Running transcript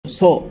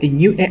So a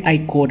new AI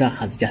coder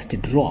has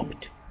just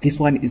dropped. This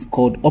one is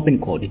called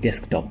OpenCode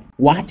Desktop.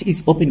 What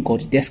is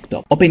OpenCode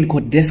Desktop?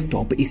 OpenCode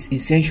Desktop is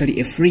essentially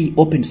a free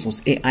open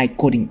source AI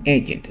coding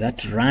agent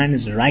that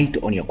runs right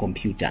on your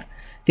computer.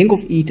 Think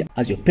of it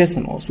as your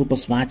personal super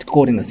smart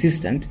coding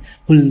assistant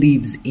who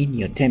lives in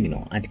your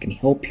terminal and can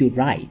help you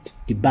write,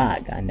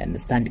 debug, and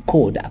understand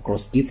code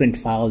across different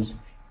files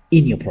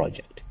in your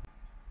project.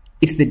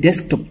 It's the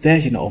desktop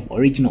version of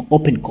original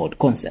OpenCode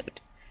concept,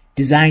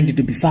 designed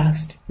to be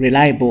fast,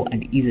 reliable,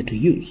 and easy to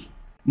use.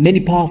 Many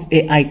powerful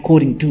AI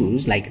coding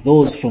tools like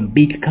those from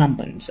big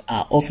companies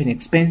are often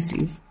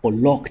expensive or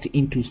locked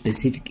into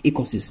specific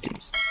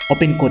ecosystems.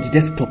 OpenCode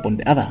Desktop, on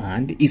the other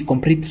hand, is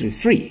completely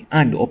free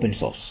and open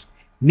source,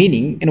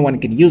 meaning anyone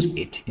can use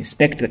it,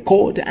 inspect the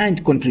code,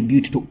 and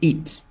contribute to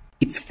it.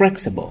 It's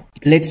flexible.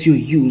 It lets you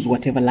use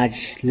whatever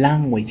large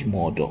language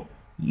model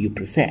you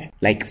prefer,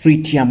 like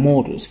free tier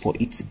models for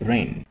its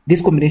brain.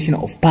 This combination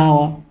of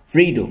power,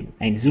 freedom,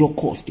 and zero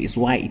cost is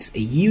why it's a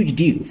huge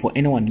deal for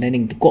anyone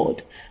learning to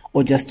code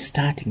or just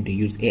starting to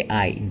use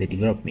AI in the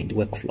development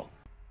workflow.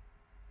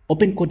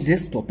 OpenCode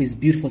Desktop is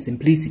built for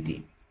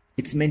simplicity.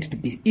 It's meant to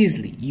be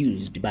easily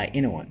used by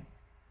anyone,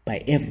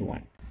 by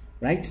everyone.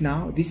 Right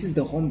now, this is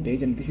the home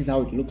page and this is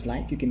how it looks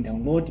like. You can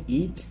download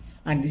it,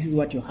 and this is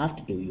what you have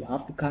to do. You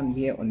have to come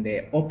here on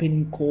the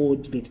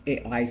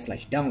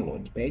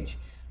opencode.ai/download page,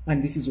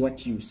 and this is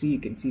what you see. You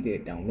can see the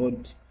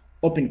download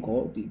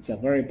OpenCode. It's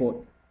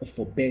available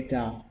for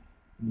beta,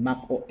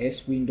 Mac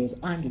OS, Windows,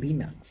 and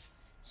Linux.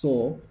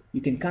 So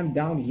you can come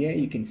down here,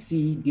 you can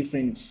see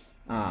different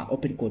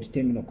OpenCode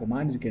terminal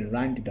commands you can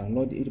run to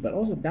download it. But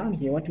also down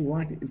here, what we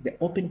want is the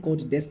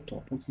OpenCode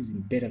Desktop, which is in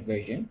beta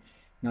version.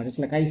 Now, just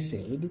like I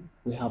said,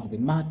 we have the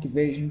Mac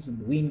versions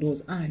and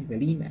Windows and the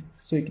Linux.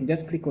 So you can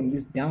just click on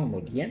this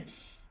download here,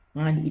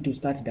 and it will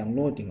start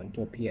downloading on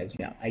top here.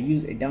 Yeah, I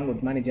use a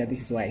download manager.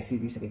 This is why I see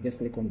this. I can just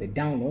click on the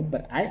download,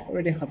 but I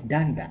already have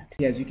done that.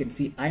 Here, as you can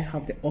see, I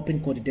have the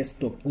OpenCode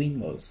Desktop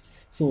Windows.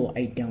 So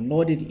I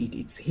downloaded it.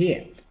 It's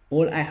here.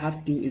 All I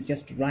have to do is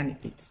just run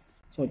it.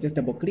 So just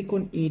double click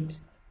on it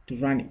to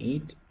run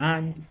it,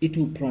 and it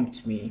will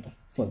prompt me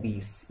for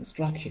this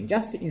instruction.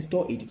 Just to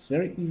install it, it's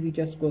very easy.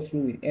 Just go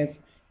through with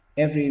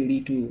every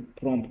little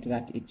prompt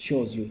that it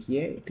shows you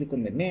here. Click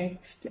on the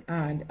next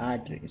and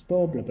add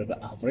reinstall, blah blah blah.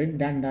 I've already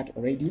done that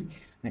already,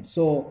 and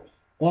so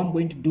all I'm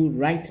going to do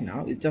right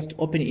now is just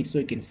open it so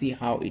you can see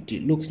how it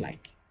looks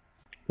like.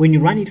 When you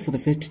run it for the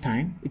first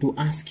time, it will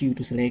ask you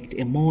to select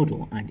a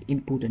model and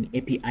input an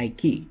API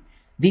key.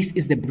 This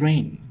is the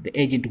brain the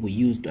agent will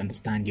use to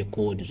understand your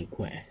code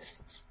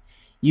requests.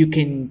 You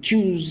can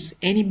choose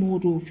any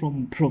model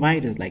from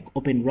providers like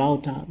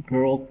OpenRouter,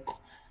 Grok,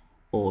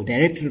 or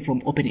directly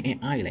from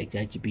OpenAI like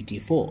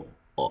GPT-4.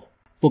 Or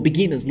for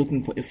beginners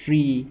looking for a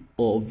free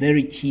or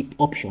very cheap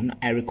option,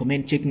 I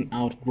recommend checking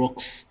out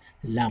Grok's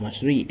Llama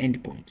 3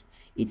 endpoint.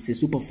 It's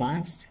super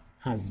fast,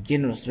 has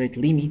generous rate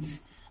limits,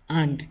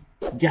 and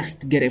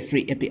just get a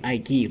free API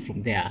key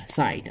from their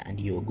site and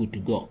you're good to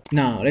go.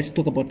 Now let's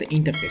talk about the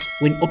interface.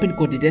 When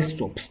OpenCode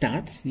Desktop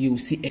starts, you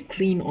see a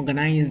clean,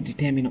 organized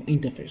terminal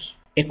interface.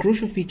 A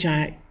crucial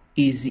feature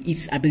is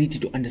its ability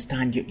to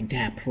understand your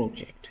entire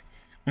project.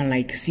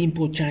 Unlike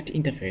simple chat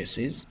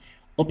interfaces,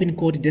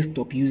 OpenCode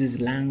Desktop uses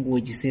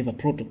language saver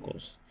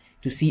protocols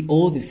to see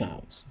all the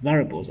files,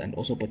 variables, and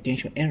also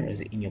potential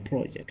errors in your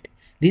project.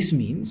 This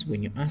means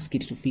when you ask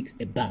it to fix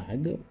a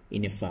bug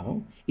in a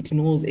file, it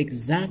knows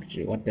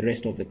exactly what the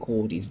rest of the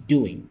code is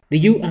doing.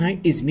 The UI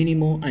is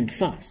minimal and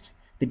fast.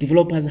 The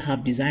developers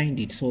have designed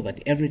it so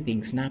that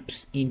everything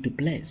snaps into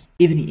place,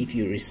 even if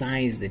you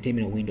resize the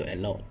terminal window a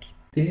lot.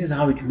 This is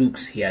how it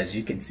looks here, as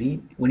you can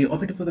see. When you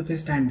open it for the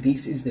first time,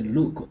 this is the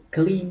look.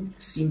 Clean,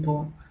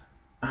 simple,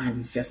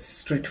 and it's just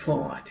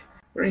straightforward.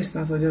 For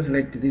instance, I'll just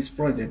select this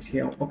project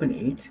here, open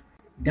it.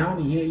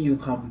 Down here, you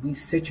have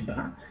this search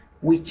bar,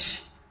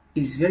 which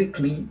is very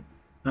clean,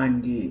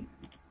 and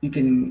you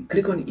can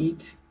click on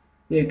it.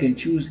 Here you can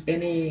choose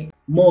any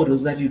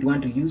models that you'd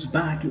want to use,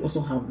 but you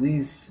also have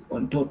this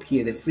on top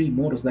here, the free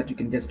models that you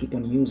can just keep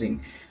on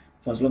using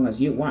for as long as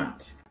you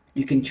want.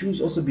 You can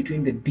choose also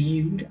between the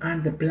build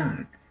and the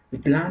plan. The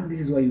plan, this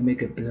is where you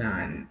make a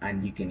plan,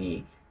 and you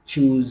can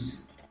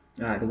choose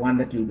the one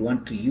that you'd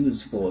want to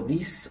use for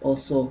this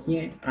also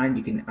here, and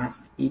you can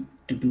ask it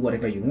to do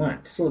whatever you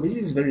want. So this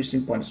is very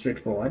simple and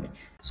straightforward.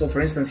 So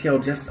for instance, here I'll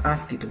just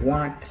ask it,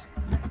 what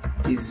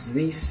is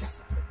this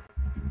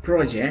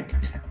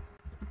project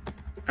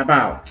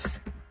about?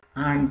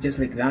 And just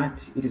like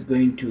that, it is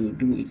going to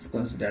do its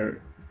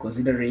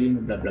considering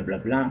blah blah blah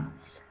blah.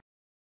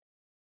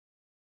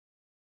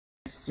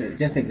 So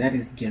just like that,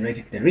 is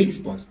generated the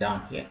response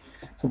down here.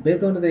 So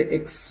based on the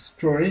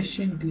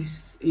exploration,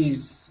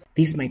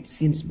 this might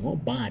seem small,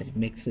 but it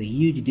makes a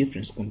huge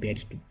difference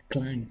compared to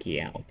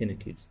clunkier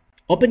alternatives.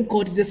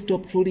 OpenCode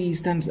Desktop truly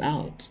stands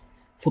out.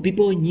 For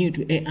people new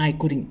to AI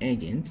coding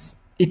agents,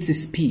 its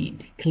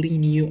speed,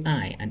 clean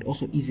UI, and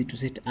also easy to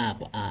set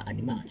up are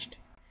unmatched.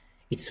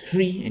 It's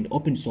free and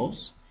open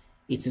source.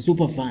 It's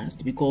super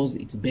fast because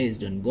it's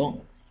based on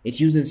Go. It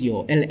uses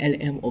your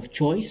LLM of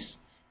choice,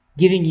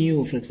 giving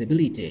you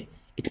flexibility.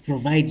 It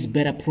provides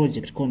better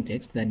project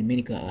context than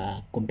many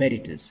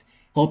competitors,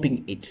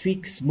 helping it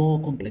fix more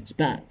complex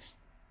bugs,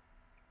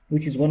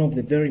 which is one of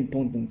the very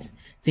important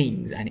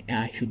things an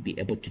AI should be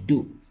able to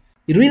do.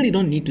 You really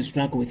don't need to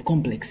struggle with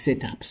complex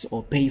setups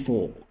or pay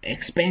for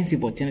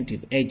expensive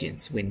alternative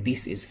agents when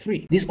this is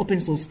free. This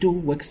open source tool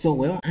works so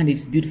well and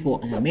it's built for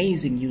an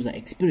amazing user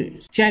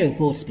experience. Share your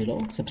thoughts below,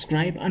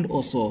 subscribe, and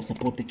also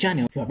support the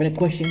channel. If you have any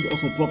questions,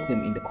 also drop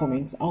them in the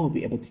comments. I will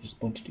be able to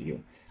respond to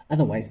you.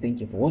 Otherwise, thank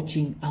you for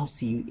watching. I'll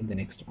see you in the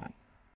next one.